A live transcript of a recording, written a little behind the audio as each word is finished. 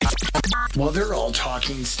While they're all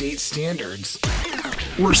talking state standards,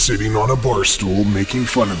 we're sitting on a bar stool making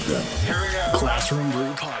fun of them. Here we go. Classroom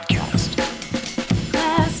Brew Podcast.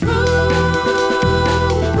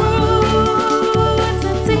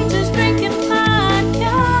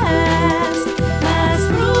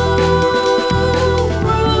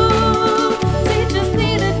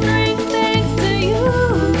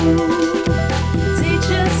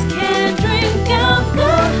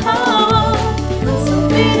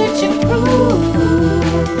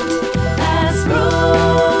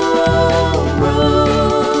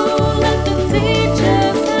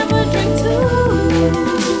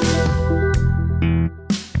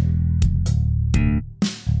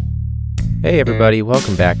 Hey everybody,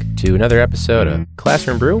 welcome back to another episode of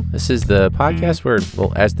Classroom Brew. This is the podcast where,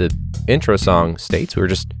 well, as the intro song states, we're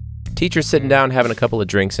just teachers sitting down having a couple of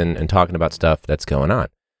drinks and talking about stuff that's going on.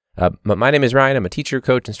 My name is Ryan. I'm a teacher,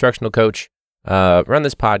 coach, instructional coach. Run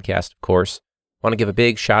this podcast, of course. Want to give a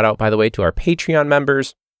big shout out, by the way, to our Patreon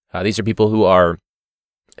members. These are people who are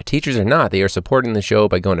teachers or not. They are supporting the show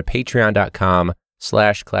by going to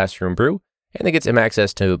patreon.com/classroombrew. And they get some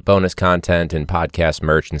access to bonus content and podcast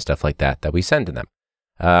merch and stuff like that we send to them.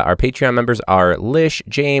 Our Patreon members are Lish,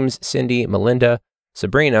 James, Cindy, Melinda,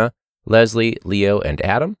 Sabrina, Leslie, Leo, and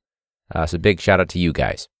Adam. So big shout out to you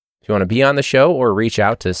guys. If you want to be on the show or reach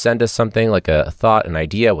out to send us something like a thought, an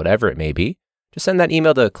idea, whatever it may be, just send that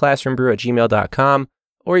email to classroombrew@gmail.com,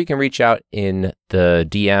 or you can reach out in the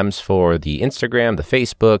DMs for the Instagram, the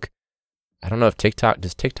Facebook. I don't know if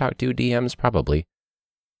does TikTok do DMs? Probably.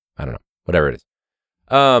 I don't know. Whatever it is.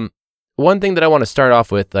 One thing that I want to start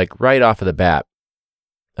off with, like right off of the bat,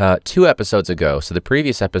 2 episodes ago, so the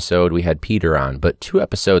previous episode we had Peter on, but 2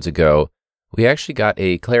 episodes ago, we actually got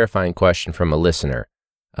a clarifying question from a listener.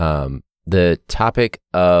 The topic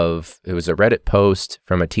of, it was a Reddit post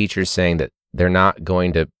from a teacher saying that they're not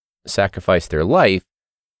going to sacrifice their life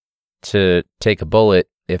to take a bullet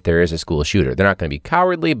if there is a school shooter. They're not going to be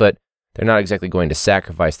cowardly, but they're not exactly going to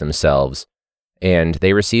sacrifice themselves. And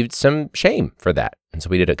they received some shame for that. And so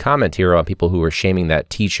we did a comment here on people who were shaming that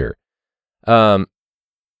teacher.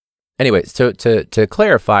 Anyway, so to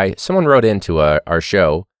clarify, someone wrote into our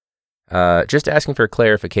show just asking for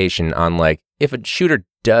clarification on, like, if a shooter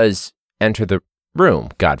does enter the room,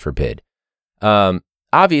 God forbid.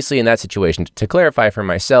 Obviously, in that situation, to clarify for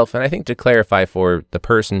myself, and I think to clarify for the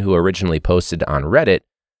person who originally posted on Reddit,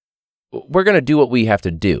 we're going to do what we have to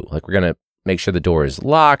do. Like, we're going to make sure the door is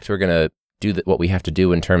locked. We're going to do what we have to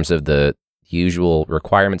do in terms of the usual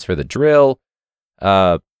requirements for the drill. We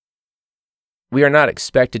are not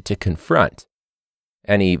expected to confront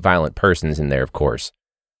any violent persons in there, of course.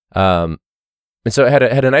 And so I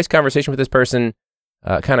had a nice conversation with this person,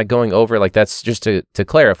 kind of going over, like, that's just to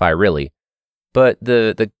clarify, really. But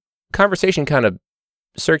the conversation kind of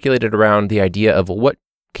circulated around the idea of what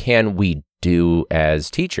can we do as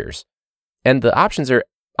teachers? And the options are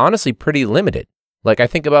honestly pretty limited. Like, I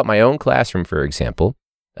think about my own classroom, for example.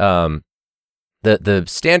 The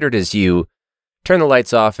standard is you turn the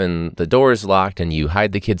lights off and the door is locked and you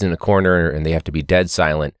hide the kids in a corner and they have to be dead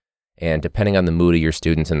silent. And depending on the mood of your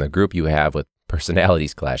students and the group you have with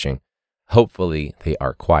personalities clashing, hopefully they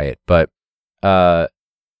are quiet. But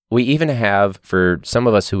we even have, for some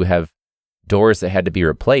of us who have doors that had to be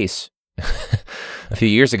replaced a few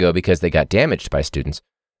years ago because they got damaged by students,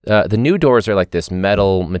 the new doors are like this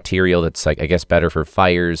metal material that's, like, I guess, better for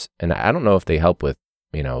fires. And I don't know if they help with,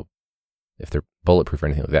 if they're bulletproof or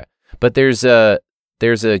anything like that. But there's a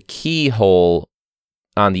keyhole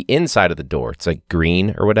on the inside of the door. It's like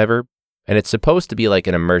green or whatever. And it's supposed to be like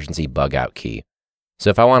an emergency bug out key. So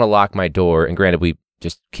if I want to lock my door, and granted, we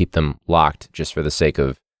just keep them locked just for the sake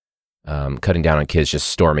of cutting down on kids just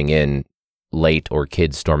storming in late, or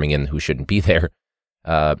kids storming in who shouldn't be there.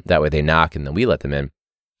 That way they knock and then we let them in.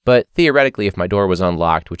 But theoretically, if my door was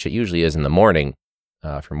unlocked, which it usually is in the morning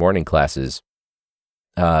for morning classes,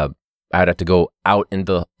 I'd have to go out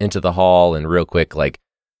into the hall and real quick, like,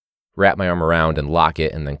 wrap my arm around and lock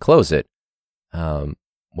it and then close it,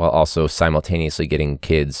 while also simultaneously getting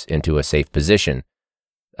kids into a safe position.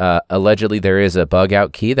 Allegedly, there is a bug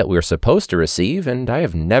out key that we're supposed to receive, and I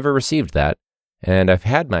have never received that. And I've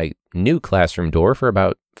had my new classroom door for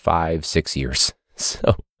about 5-6 years.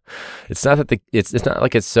 So it's not that it's not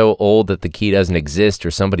like it's so old that the key doesn't exist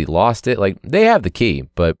or somebody lost it. Like, they have the key,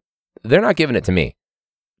 but they're not giving it to me,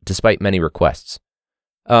 despite many requests.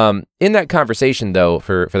 In that conversation, though,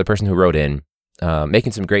 for the person who wrote in,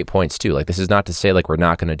 making some great points too. Like, this is not to say like we're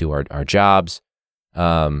not going to do our jobs,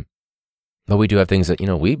 but we do have things that,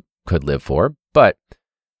 we could live for. But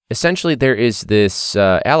essentially, there is this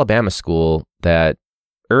Alabama school that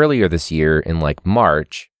earlier this year in like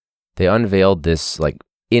March, they unveiled this like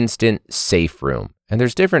instant safe room. And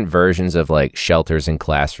there's different versions of like shelters and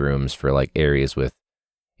classrooms for like areas with,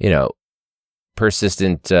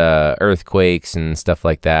 persistent earthquakes and stuff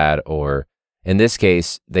like that. Or in this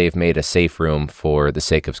case, they've made a safe room for the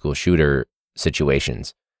sake of school shooter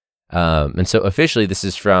situations. And so officially, this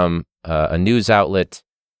is from a news outlet.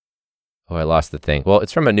 Oh, I lost the thing. Well,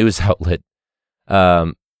 it's from a news outlet.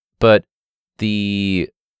 But the,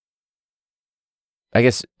 I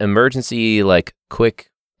guess, emergency, like quick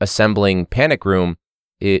assembling panic room,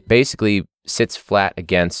 it basically lays flat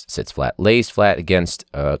against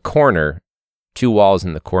a corner, 2 walls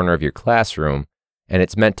in the corner of your classroom, and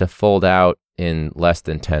it's meant to fold out in less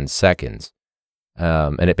than 10 seconds.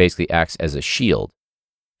 And it basically acts as a shield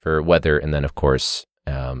for weather, and then, of course,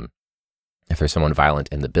 if there's someone violent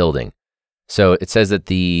in the building. So it says that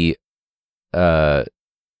the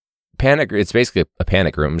it's basically a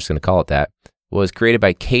panic room, I'm just going to call it that, was created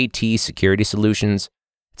by KT Security Solutions.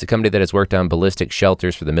 It's a company that has worked on ballistic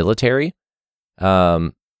shelters for the military.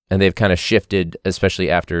 And they've kind of shifted, especially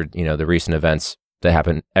after, the recent events that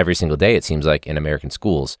happen every single day, it seems like, in American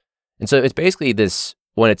schools. And so it's basically this,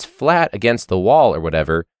 when it's flat against the wall or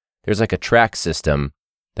whatever, there's like a track system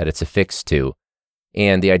that it's affixed to.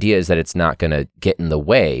 And the idea is that it's not going to get in the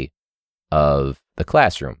way of the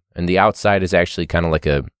classroom. And the outside is actually kind of like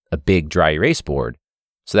a big dry erase board.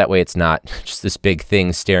 So that way it's not just this big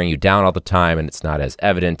thing staring you down all the time, and it's not as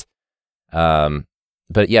evident.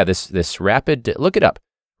 But yeah, this look it up,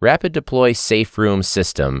 rapid deploy safe room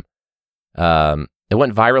system. It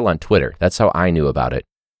went viral on Twitter. That's how I knew about it.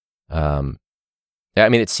 I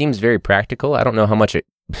mean, it seems very practical. I don't know how much it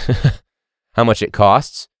how much it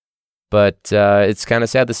costs, but it's kind of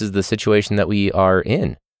sad. This is the situation that we are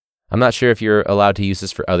in. I'm not sure if you're allowed to use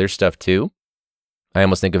this for other stuff too. I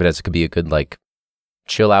almost think of it as it could be a good like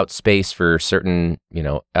chill out space for certain,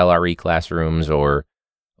 LRE classrooms or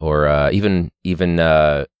even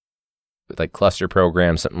like cluster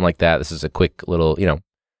programs, something like that. This is a quick little,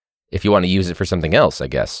 if you want to use it for something else, I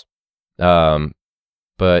guess.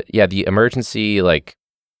 But yeah, the emergency like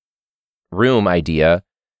room idea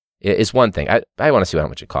is one thing. I want to see how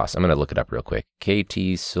much it costs. I'm going to look it up real quick.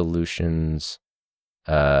 KT Solutions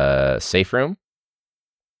safe room.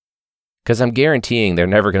 Because I'm guaranteeing they're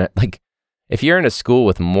never going to, like, if you're in a school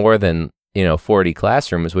with more than, 40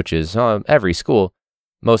 classrooms, which is every school,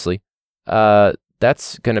 mostly,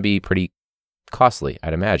 that's going to be pretty costly,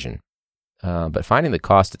 I'd imagine. But finding the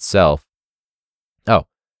cost itself,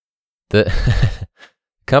 the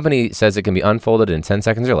company says it can be unfolded in 10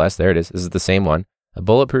 seconds or less. There it is. This is the same one. A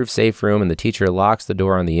bulletproof safe room, and the teacher locks the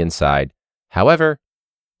door on the inside. However,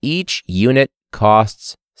 each unit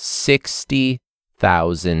costs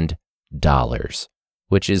 $60,000.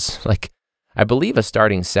 Which is like, I believe, a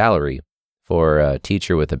starting salary for a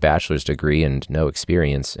teacher with a bachelor's degree and no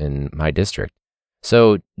experience in my district.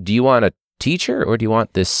 So do you want a teacher or do you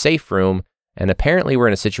want this safe room? And apparently we're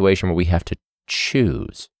in a situation where we have to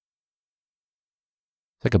choose.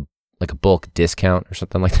 It's like a bulk discount or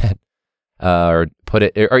something like that. Or put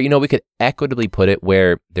it, or we could equitably put it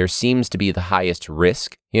where there seems to be the highest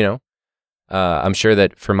risk, I'm sure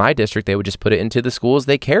that for my district, they would just put it into the schools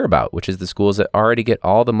they care about, which is the schools that already get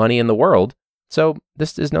all the money in the world. So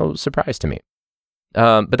this is no surprise to me.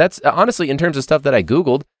 But that's honestly, in terms of stuff that I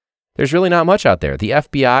Googled, there's really not much out there. The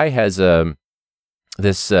FBI has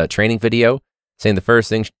this training video saying the first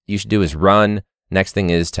thing you should do is run. Next thing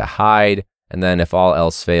is to hide. And then if all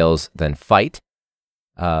else fails, then fight.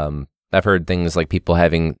 I've heard things like people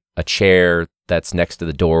having a chair that's next to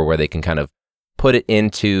the door where they can kind of put it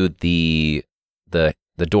into the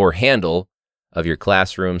door handle of your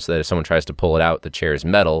classroom so that if someone tries to pull it out, the chair is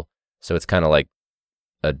metal. So it's kind of like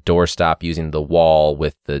a doorstop using the wall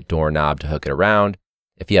with the doorknob to hook it around.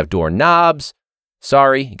 If you have door knobs,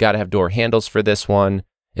 sorry, you got to have door handles for this one.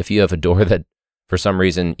 If you have a door that for some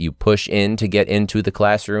reason you push in to get into the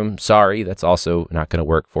classroom, sorry, that's also not going to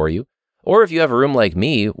work for you. Or if you have a room like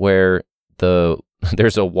me where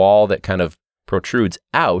there's a wall that kind of protrudes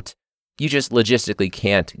out, you just logistically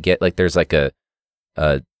can't get, like, there's like a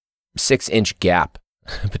 6-inch gap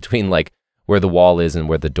between like where the wall is and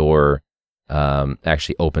where the door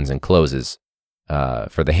actually opens and closes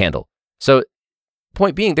for the handle. So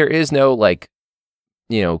point being, there is no like,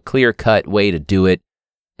 clear cut way to do it.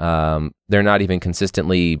 They're not even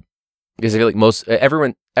consistently, because I feel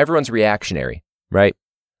like everyone's reactionary, right?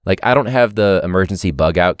 Like, I don't have the emergency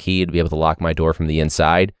bug out key to be able to lock my door from the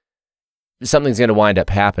inside. Something's going to wind up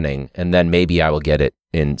happening, and then maybe I will get it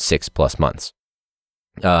in 6+ months.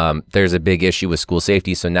 There's a big issue with school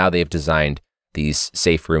safety, so now they've designed these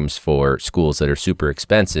safe rooms for schools that are super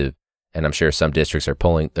expensive, and I'm sure some districts are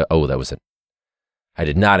pulling. I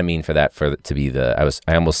did not mean for that to be I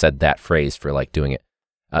almost said that phrase for like doing it.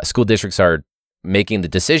 School districts are making the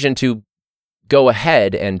decision to go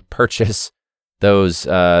ahead and purchase those.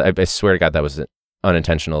 I swear to God, that was an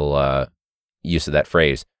unintentional use of that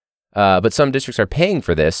phrase. But some districts are paying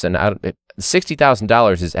for this, and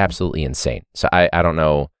 $60,000 is absolutely insane. So I don't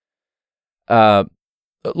know.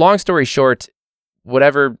 Long story short,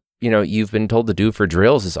 whatever you've been told to do for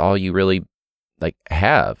drills is all you really like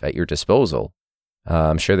have at your disposal.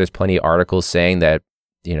 I'm sure there's plenty of articles saying that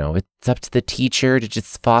it's up to the teacher to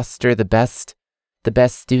just foster the best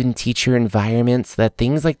student-teacher environment so that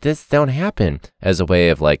things like this don't happen, as a way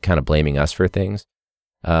of like kind of blaming us for things.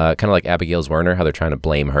 Kind of like Abigail's Werner, how they're trying to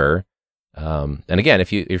blame her. And again,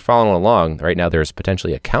 if you're following along, right now there's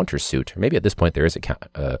potentially a countersuit, or maybe at this point there is a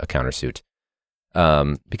countersuit,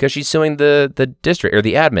 because she's suing the district or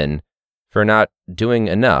the admin for not doing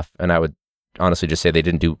enough. And I would honestly just say they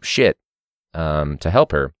didn't do shit to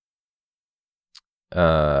help her.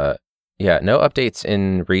 Yeah, no updates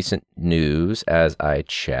in recent news as I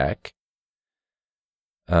check.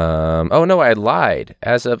 Oh no, I lied.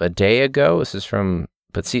 As of a day ago, this is from,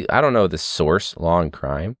 but see, I don't know the source, Law and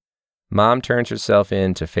Crime. Mom turns herself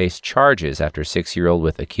in to face charges after 6-year-old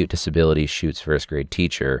with acute disability shoots first grade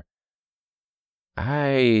teacher.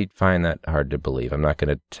 I find that hard to believe. I'm not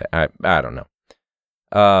going to, I don't know.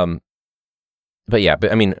 But yeah,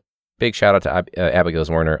 I mean, big shout out to Abigail's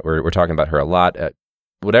Werner. We're talking about her a lot.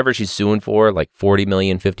 Whatever she's suing for, like 40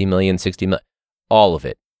 million, 50 million, 60 million, all of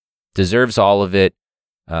it. Deserves all of it.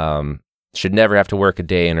 Should never have to work a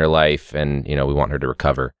day in her life, and we want her to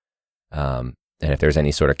recover. And if there's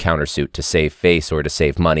any sort of countersuit to save face or to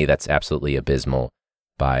save money, that's absolutely abysmal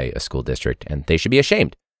by a school district, and they should be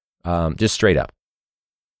ashamed. Just straight up.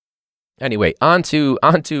 Anyway, on to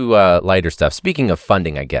lighter stuff. Speaking of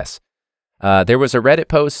funding, I guess there was a Reddit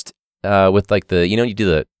post with like you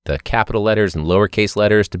do the capital letters and lowercase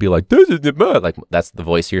letters to be like, this is like that's the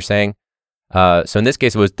voice you're saying. So in this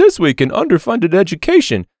case, it was This Week in Underfunded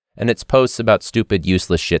Education, and it's posts about stupid,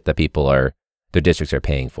 useless shit that their districts are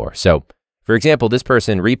paying for. So, for example, this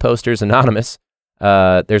person, Reposters Anonymous,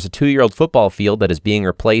 there's a 2-year-old football field that is being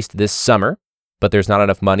replaced this summer, but there's not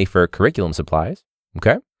enough money for curriculum supplies.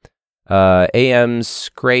 Okay. AM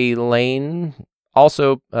Scray Lane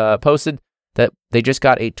also posted that they just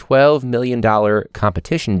got a $12 million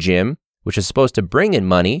competition gym, which is supposed to bring in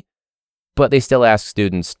money, but they still ask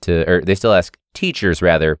teachers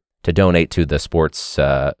rather, to donate to the sports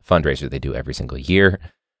fundraiser they do every single year,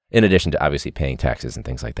 in addition to obviously paying taxes and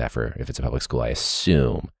things like that for if it's a public school, I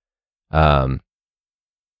assume. The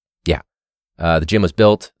gym was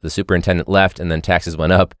built, the superintendent left, and then taxes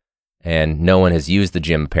went up, and no one has used the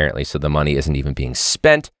gym apparently, so the money isn't even being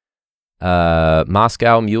spent.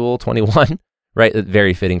 Moscow Mule 21, right?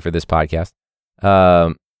 Very fitting for this podcast.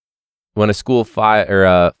 When a school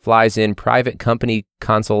flies in private company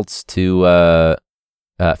consults for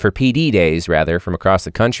PD days, rather, from across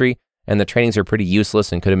the country, and the trainings are pretty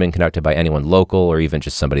useless and could have been conducted by anyone local or even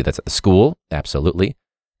just somebody that's at the school. Absolutely.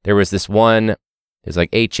 There was this one, it's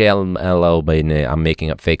like HLML, I'm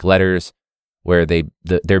making up fake letters, where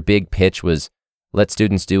their big pitch was, let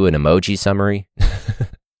students do an emoji summary.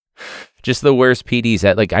 Just the worst PDs.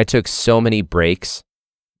 I took so many breaks.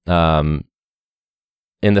 In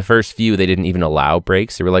the first few, they didn't even allow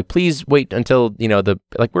breaks. They were like, please wait until,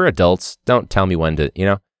 we're adults. Don't tell me when to,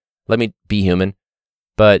 let me be human.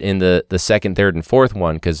 But in the second, third, and fourth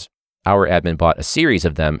one, because our admin bought a series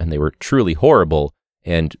of them and they were truly horrible,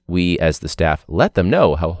 and we as the staff let them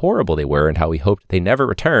know how horrible they were and how we hoped they never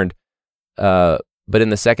returned. But in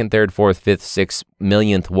the second, third, fourth, fifth, sixth,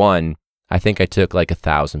 millionth one, I think I took like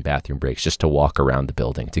 1,000 bathroom breaks just to walk around the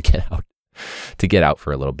building to get out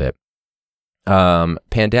for a little bit.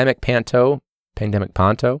 Pandemic Ponto.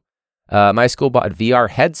 My school bought VR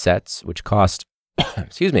headsets, which cost,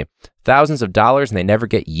 thousands of dollars, and they never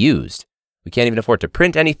get used. We can't even afford to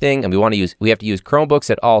print anything, and we have to use Chromebooks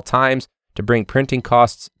at all times to bring printing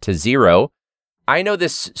costs to zero. I know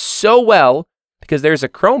this so well because there's a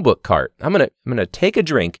Chromebook cart. I'm gonna take a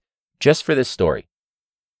drink just for this story.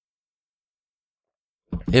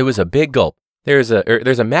 It was a big gulp. There's a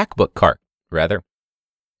MacBook cart, rather.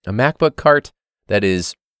 A MacBook cart that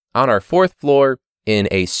is on our 4th floor in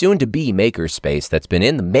a soon-to-be makerspace that's been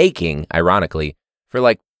in the making, ironically, for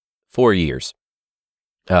like 4 years.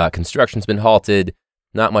 Construction's been halted,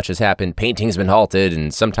 not much has happened, painting's been halted,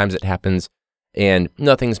 and sometimes it happens, and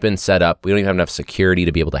nothing's been set up. We don't even have enough security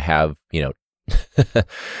to be able to have,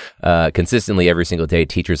 consistently every single day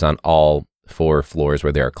teachers on all 4 floors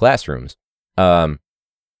where there are classrooms.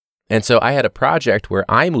 And so I had a project where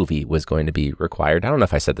iMovie was going to be required. I don't know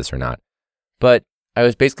if I said this or not, but I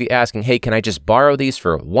was basically asking, hey, can I just borrow these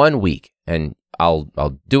for 1 week? And I'll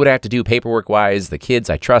do what I have to do paperwork wise. The kids,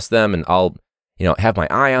 I trust them, and I'll, have my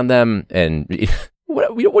eye on them. And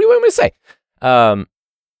what do you want me to say?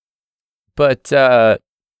 But I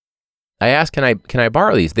asked, can I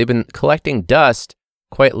borrow these? They've been collecting dust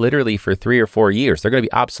quite literally for 3 or 4 years. They're going to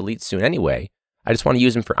be obsolete soon anyway. I just want to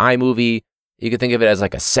use them for iMovie. You could think of it as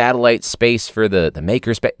like a satellite space for the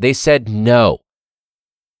maker space. They said no.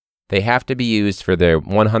 They have to be used for their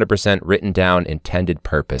 100% written down intended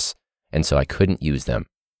purpose. And so I couldn't use them.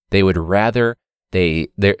 They would rather,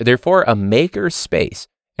 they're for a maker space.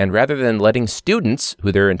 And rather than letting students,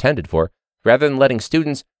 who they're intended for, rather than letting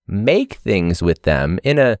students make things with them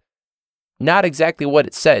in a, not exactly what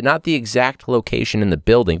it said, not the exact location in the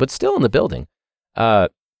building, but still in the building,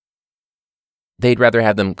 they'd rather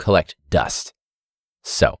have them collect dust.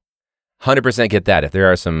 So, 100% get that. If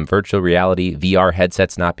there are some virtual reality VR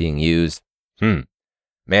headsets not being used, man,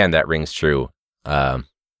 that rings true from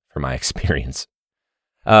my experience.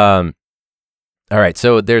 All right,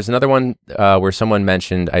 so there's another one where someone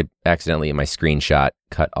mentioned, I accidentally in my screenshot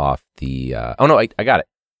cut off the, I got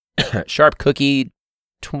it. Sharp Cookie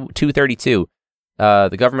 232.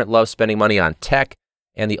 The government loves spending money on tech,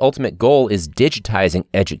 and the ultimate goal is digitizing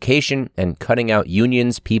education and cutting out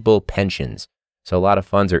unions, people, pensions. So a lot of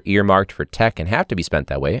funds are earmarked for tech and have to be spent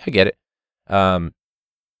that way. I get it.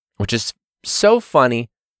 Which is so funny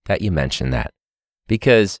that you mentioned that.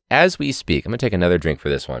 Because as we speak, I'm going to take another drink for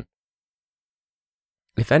this one.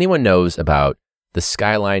 If anyone knows about the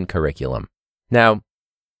Skyline curriculum. Now,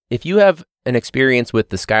 if you have an experience with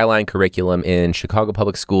the Skyline curriculum in Chicago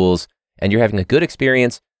Public Schools and you're having a good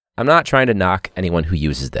experience, I'm not trying to knock anyone who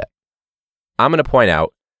uses that. I'm going to point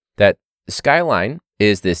out that Skyline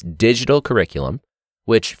is this digital curriculum,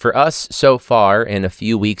 which for us so far in a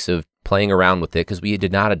few weeks of playing around with it, because we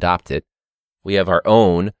did not adopt it, we have our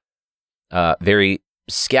own very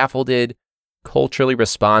scaffolded, culturally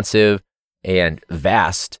responsive, and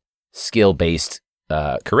vast skill-based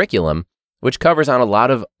curriculum, which covers on a lot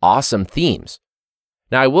of awesome themes.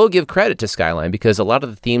 Now, I will give credit to Skyline because a lot of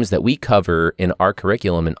the themes that we cover in our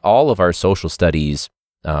curriculum and all of our social studies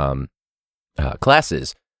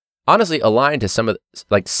classes honestly align to some of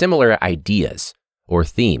similar ideas or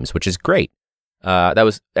themes, which is great. That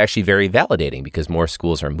was actually very validating because more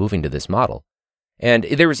schools are moving to this model. And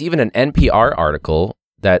there was even an NPR article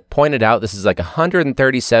that pointed out this is like a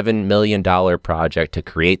 $137 million project to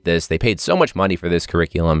create this. They paid so much money for this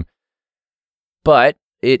curriculum. But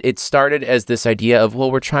it started as this idea of,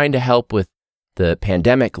 well, we're trying to help with the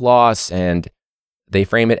pandemic loss, and they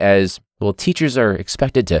frame it as, well, teachers are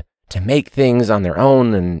expected to make things on their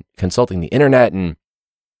own and consulting the internet, and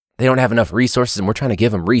they don't have enough resources, and we're trying to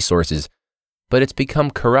give them resources. But it's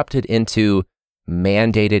become corrupted into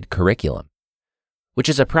mandated curriculum, which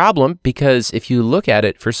is a problem because if you look at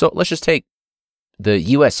it let's just take the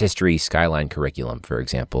U.S. history Skyline curriculum, for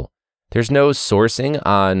example. There's no sourcing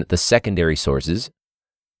on the secondary sources.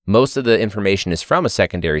 Most of the information is from a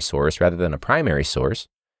secondary source rather than a primary source.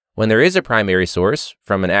 When there is a primary source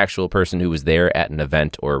from an actual person who was there at an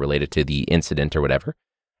event or related to the incident or whatever,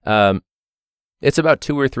 it's about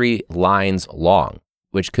 2 or 3 lines long,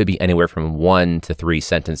 which could be anywhere from 1 to 3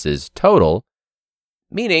 sentences total,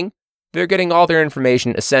 meaning they're getting all their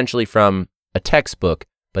information essentially from a textbook,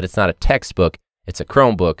 but it's not a textbook, it's a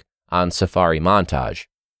Chromebook on Safari Montage.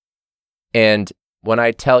 And when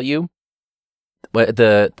I tell you,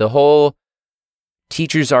 the whole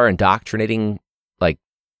teachers are indoctrinating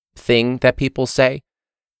thing that people say,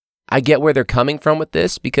 I get where they're coming from with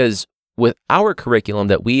this, because with our curriculum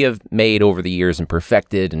that we have made over the years and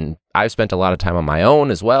perfected, and I've spent a lot of time on my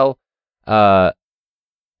own as well,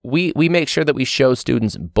 we make sure that we show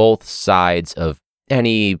students both sides of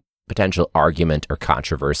any potential argument or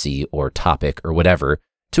controversy or topic or whatever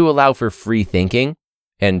to allow for free thinking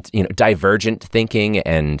and divergent thinking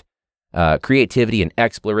and creativity and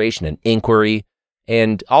exploration and inquiry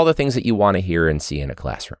and all the things that you want to hear and see in a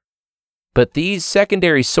classroom. But these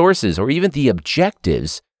secondary sources or even the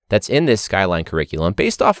objectives that's in this Skyline curriculum,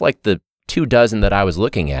 based off the 24 that I was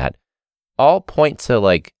looking at, all point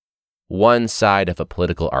to one side of a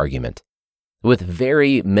political argument with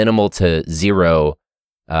very minimal to zero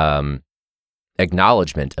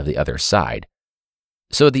acknowledgement of the other side.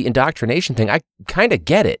 So the indoctrination thing, I kind of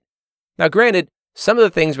get it. Now, granted, some of the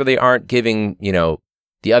things where they aren't giving,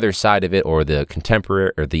 the other side of it or the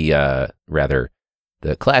contemporary or the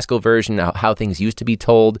classical version, how things used to be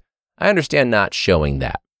told, I understand not showing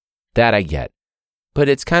that. That I get. But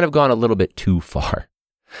it's kind of gone a little bit too far.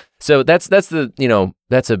 So that's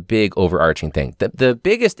a big overarching thing. The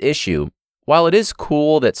biggest issue, while it is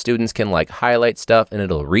cool that students can like highlight stuff and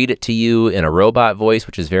it'll read it to you in a robot voice,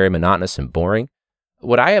 which is very monotonous and boring,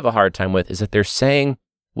 what I have a hard time with is that they're saying,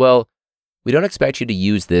 well, we don't expect you to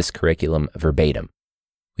use this curriculum verbatim.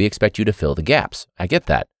 We expect you to fill the gaps. I get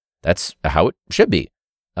that. That's how it should be.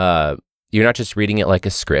 You're not just reading it like a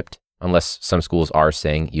script, unless some schools are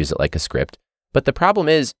saying use it like a script. But the problem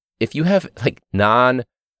is, if you have like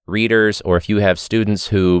non-readers or if you have students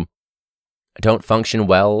who don't function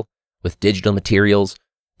well with digital materials,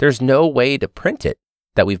 there's no way to print it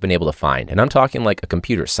that we've been able to find. And I'm talking like a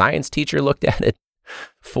computer science teacher looked at it.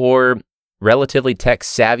 For relatively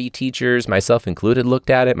tech-savvy teachers, myself included, looked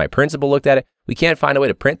at it. My principal looked at it. We can't find a way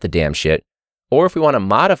to print the damn shit. Or if we want to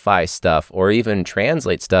modify stuff or even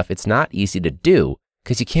translate stuff, it's not easy to do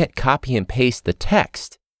because you can't copy and paste the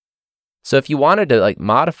text. So if you wanted to like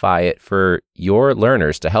modify it for your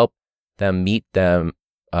learners to help them meet them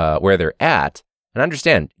where they're at, and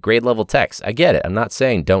understand grade level text, I get it. I'm not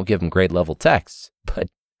saying don't give them grade level texts, but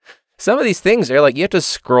some of these things are like you have to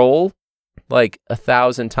scroll like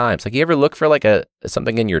 1,000 times. Like you ever look for like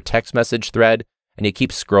something in your text message thread and you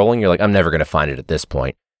keep scrolling, you're like, I'm never going to find it at this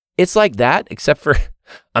point. It's like that, except for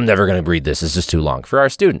I'm never going to read this. It's just too long for our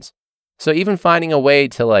students. So even finding a way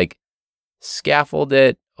to like scaffold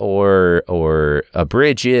it or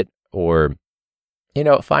abridge it or,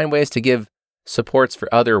 find ways to give supports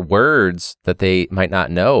for other words that they might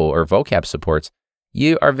not know or vocab supports,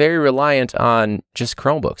 you are very reliant on just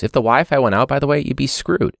Chromebooks. If the Wi-Fi went out, by the way, you'd be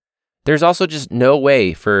screwed. There's also just no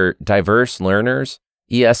way for diverse learners,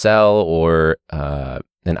 ESL or an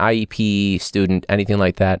IEP student, anything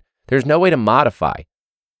like that. There's no way to modify.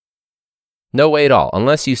 No way at all.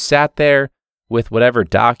 Unless you sat there with whatever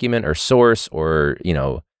document or source or,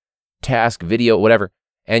 task, video, whatever,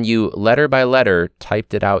 and you letter by letter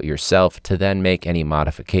typed it out yourself to then make any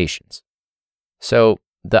modifications. So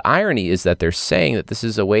the irony is that they're saying that this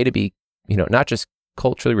is a way to be, not just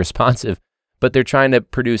culturally responsive, but they're trying to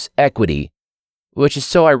produce equity, which is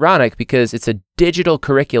so ironic because it's a digital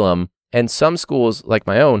curriculum, and some schools like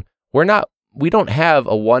my own, we don't have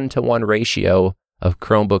a 1-to-1 ratio of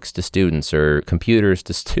Chromebooks to students or computers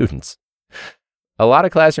to students. A lot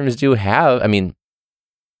of classrooms do have,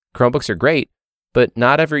 Chromebooks are great, but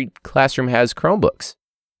not every classroom has Chromebooks.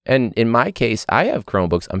 And in my case, I have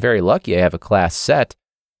Chromebooks. I'm very lucky. I have a class set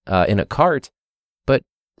in a cart, but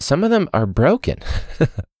some of them are broken.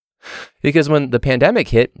 Because when the pandemic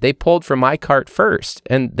hit, they pulled from my cart first,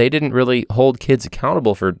 and they didn't really hold kids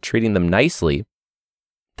accountable for treating them nicely.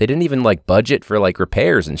 They didn't even like budget for like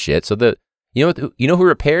repairs and shit. So you know who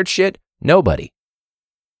repaired shit? Nobody.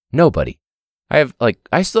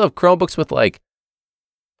 I still have Chromebooks with like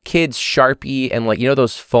kids Sharpie and like,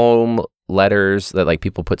 those foam letters that like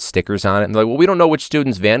people put stickers on it. And they're like, well, we don't know which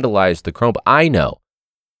students vandalized the Chromebook. I know.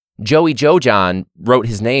 Joey Jojon wrote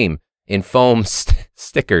his name in foam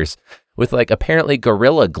stickers with like apparently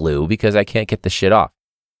Gorilla Glue because I can't get the shit off.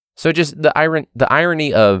 So just the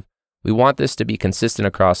irony of we want this to be consistent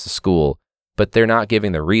across the school, but they're not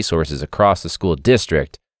giving the resources across the school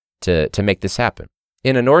district to make this happen.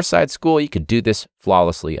 In a Northside school, you could do this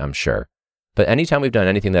flawlessly, I'm sure. But anytime we've done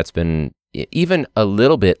anything that's been even a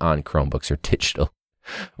little bit on Chromebooks or digital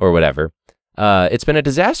or whatever, it's been a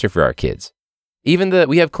disaster for our kids.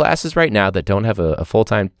 We have classes right now that don't have a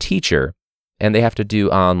full-time teacher, and they have to do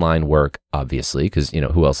online work, obviously, because,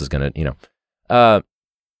 who else is going to,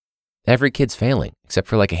 every kid's failing, except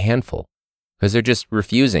for like a handful, because they're just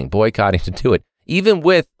refusing, boycotting to do it. Even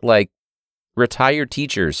with like retired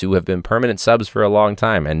teachers who have been permanent subs for a long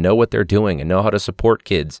time and know what they're doing and know how to support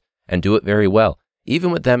kids and do it very well. Even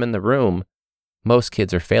with them in the room, most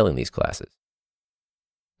kids are failing these classes.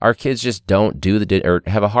 Our kids just don't do or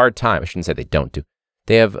have a hard time. I shouldn't say they don't do.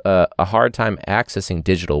 They have a hard time accessing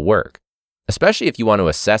digital work, especially if you want to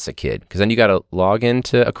assess a kid, because then you got to log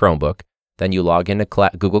into a Chromebook, then you log into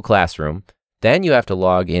Google Classroom, then you have to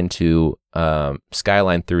log into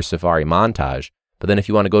Skyline through Safari Montage. But then if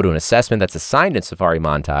you want to go to an assessment that's assigned in Safari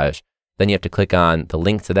Montage, then you have to click on the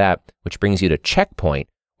link to that, which brings you to Checkpoint,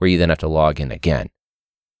 where you then have to log in again.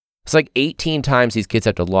 It's like 18 times these kids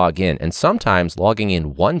have to log in, and sometimes logging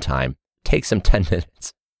in one time takes them 10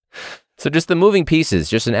 minutes. So just the moving pieces,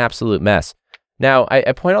 just an absolute mess. Now,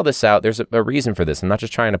 I point all this out. There's a reason for this. I'm not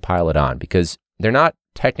just trying to pile it on, because they're not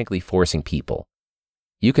technically forcing people.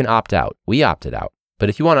 You can opt out. We opted out. But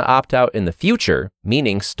if you want to opt out in the future,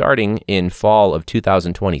 meaning starting in fall of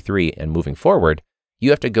 2023 and moving forward, you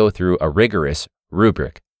have to go through a rigorous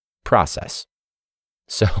rubric process.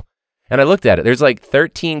 So, and I looked at it. There's like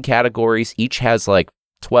 13 categories. Each has like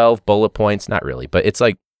 12 bullet points. Not really, but it's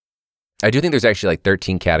like, I do think there's actually like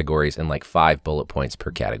 13 categories and like 5 bullet points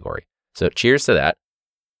per category. So cheers to that.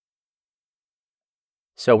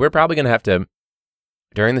 So we're probably going to have to,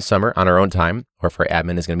 during the summer on our own time, or if our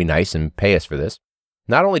admin is going to be nice and pay us for this,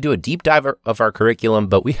 not only do a deep dive of our curriculum,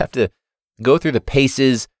 but we have to go through the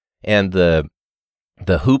paces and the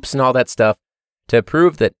hoops and all that stuff to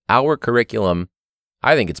prove that our curriculum,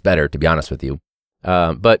 I think it's better, to be honest with you,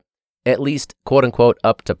 but at least quote unquote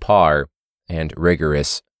up to par and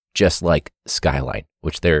rigorous, just like Skyline,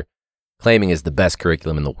 which they're claiming is the best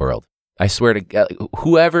curriculum in the world. I swear to God,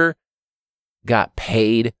 whoever got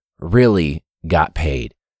paid really got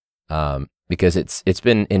paid, because it's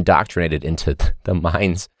been indoctrinated into the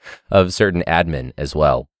minds of certain admin as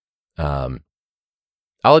well.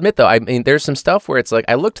 I'll admit though, I mean, there's some stuff where it's like,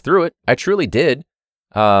 I looked through it, I truly did.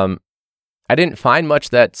 I didn't find much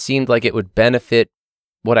that seemed like it would benefit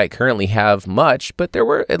what I currently have much, but there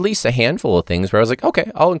were at least a handful of things where I was like,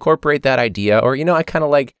 okay, I'll incorporate that idea, or, I kind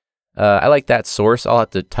of like, I like that source. I'll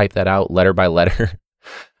have to type that out letter by letter,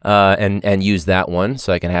 and use that one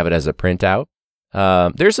so I can have it as a printout.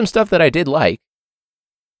 There's some stuff that I did like,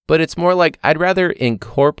 but it's more like I'd rather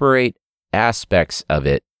incorporate aspects of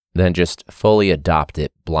it than just fully adopt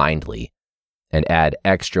it blindly and add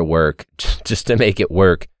extra work just to make it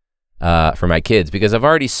work for my kids, because I've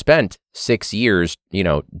already spent 6 years,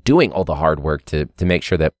 doing all the hard work to make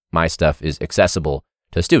sure that my stuff is accessible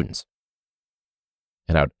to students.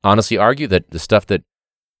 And I would honestly argue that the stuff that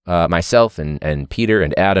myself and Peter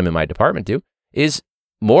and Adam in my department do is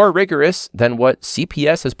more rigorous than what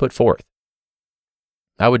CPS has put forth.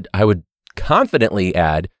 I would confidently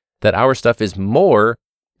add that our stuff is more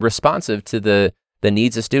responsive to the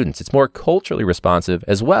needs of students. It's more culturally responsive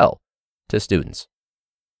as well to students.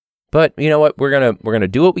 But you know what? We're gonna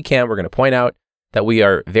do what we can. We're gonna point out that we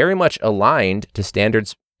are very much aligned to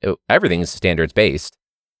standards. Everything is standards based.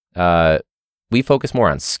 We focus more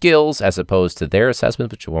on skills as opposed to their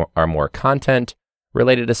assessments, which are more content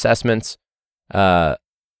related assessments.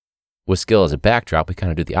 With skill as a backdrop, we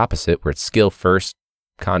kind of do the opposite, where it's skill first,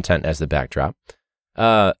 content as the backdrop.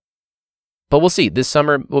 But we'll see. This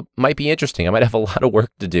summer might be interesting. I might have a lot of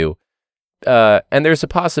work to do. And there's a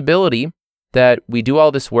possibility that we do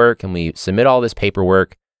all this work and we submit all this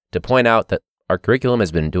paperwork to point out that our curriculum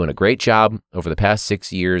has been doing a great job over the past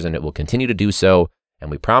 6 years, and it will continue to do so.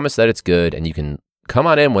 And we promise that it's good, and you can come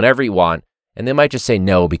on in whenever you want. And they might just say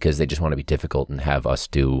no because they just want to be difficult and have us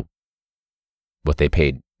do what they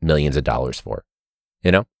paid millions of dollars for.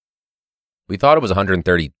 We thought it was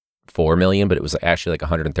 134 million, but it was actually like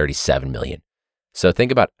 137 million. So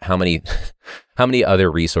think about how many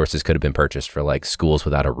other resources could have been purchased for like schools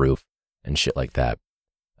without a roof and shit like that.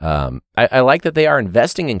 I like that they are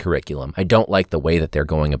investing in curriculum. I don't like the way that they're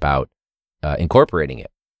going about incorporating it.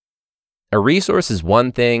 A resource is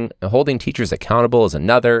one thing, holding teachers accountable is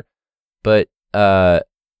another, but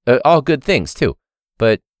all good things too.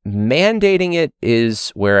 But mandating it is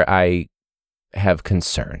where I have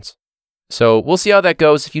concerns. So we'll see how that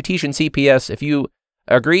goes. If you teach in CPS, if you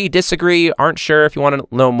agree, disagree, aren't sure, if you want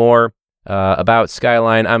to know more about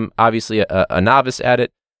Skyline, I'm obviously a novice at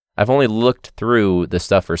it. I've only looked through the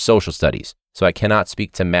stuff for social studies, so I cannot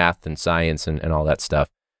speak to math and science and all that stuff.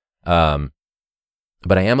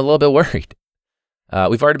 But I am a little bit worried.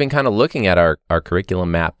 We've already been kind of looking at our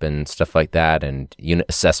curriculum map and stuff like that, and unit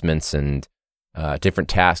assessments and different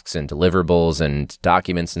tasks and deliverables and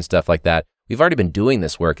documents and stuff like that. We've already been doing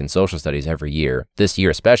this work in social studies every year, this year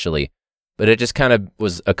especially, but it just kind of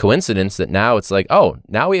was a coincidence that now it's like, oh,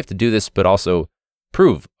 now we have to do this, but also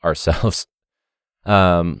prove ourselves. So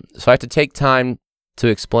I have to take time to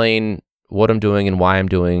explain what I'm doing and why I'm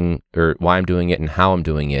doing, or why I'm doing it and how I'm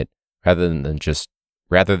doing it, rather than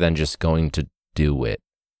just going to do it,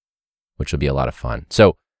 which will be a lot of fun.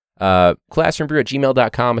 So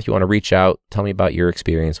classroombrew@gmail.com if you want to reach out, tell me about your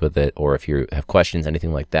experience with it, or if you have questions,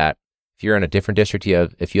 anything like that. If you're in a different district,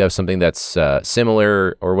 if you have something that's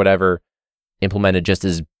similar or whatever, implemented just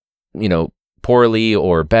as, poorly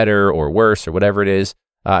or better or worse or whatever it is,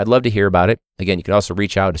 I'd love to hear about it. Again, you can also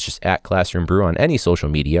reach out. It's just @ClassroomBrew on any social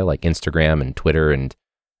media like Instagram and Twitter and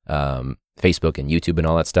Facebook and YouTube and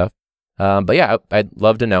all that stuff. But yeah, I'd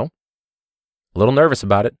love to know. A little nervous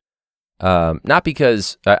about it. Not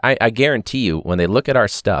because I guarantee you when they look at our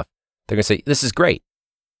stuff, they're going to say, this is great.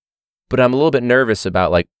 But I'm a little bit nervous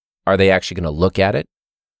about, like, are they actually going to look at it?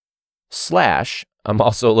 / I'm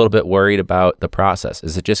also a little bit worried about the process.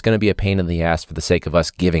 Is it just going to be a pain in the ass for the sake of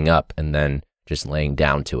us giving up and then just laying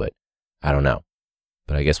down to it? I don't know.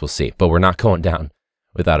 But I guess we'll see. But we're not going down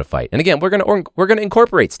without a fight. And again, we're going to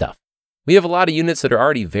incorporate stuff. We have a lot of units that are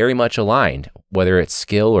already very much aligned, whether it's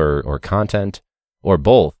skill or content or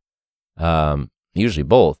both, usually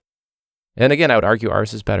both. And again, I would argue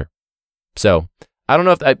ours is better. So I don't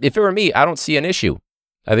know if it were me, I don't see an issue.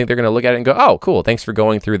 I think they're going to look at it and go, oh, cool, thanks for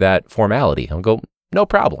going through that formality. I'll go, no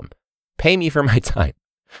problem. Pay me for my time.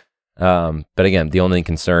 But again, the only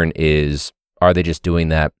concern is, are they just doing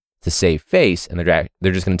that to save face? And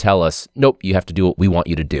they're just going to tell us, nope, you have to do what we want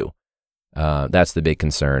you to do. That's the big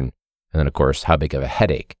concern. And then, of course, how big of a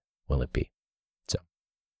headache will it be? So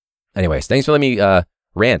anyways, thanks for letting me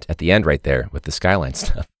rant at the end right there with the Skyline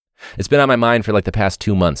stuff. It's been on my mind for like the past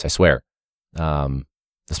 2 months, I swear.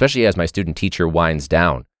 Especially as my student teacher winds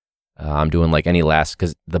down. I'm doing like any last,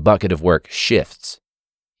 because the bucket of work shifts.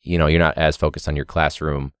 You know, you're not as focused on your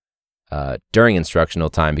classroom during instructional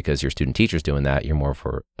time because your student teacher's doing that. You're more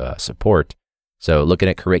for support. So looking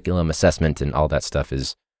at curriculum assessment and all that stuff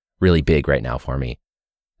is really big right now for me.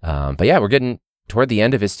 But yeah, we're getting toward the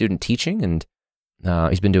end of his student teaching, and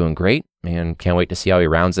he's been doing great, and can't wait to see how he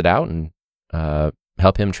rounds it out and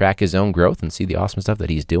help him track his own growth and see the awesome stuff that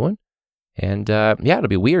he's doing. And yeah, it'll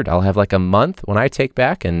be weird. I'll have like a month when I take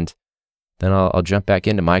back, and then I'll jump back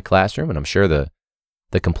into my classroom, and I'm sure the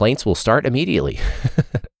complaints will start immediately.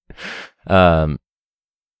 Because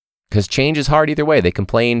change is hard either way. They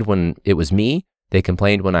complained when it was me. They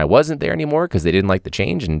complained when I wasn't there anymore because they didn't like the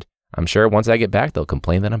change. And I'm sure once I get back, they'll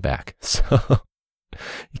complain that I'm back. So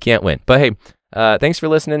you can't win. But hey, thanks for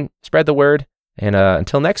listening. Spread the word. And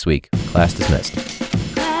until next week, class dismissed.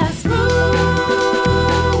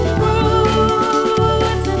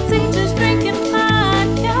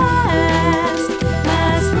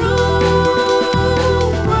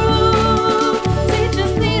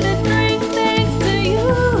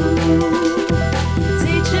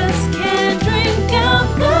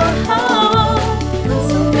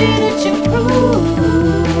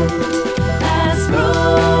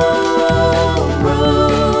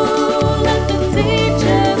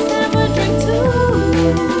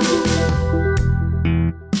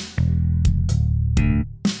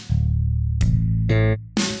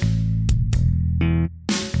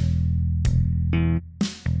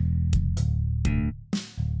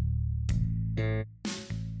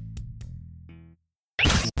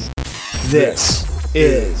 This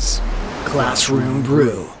is Classroom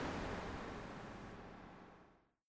Brew.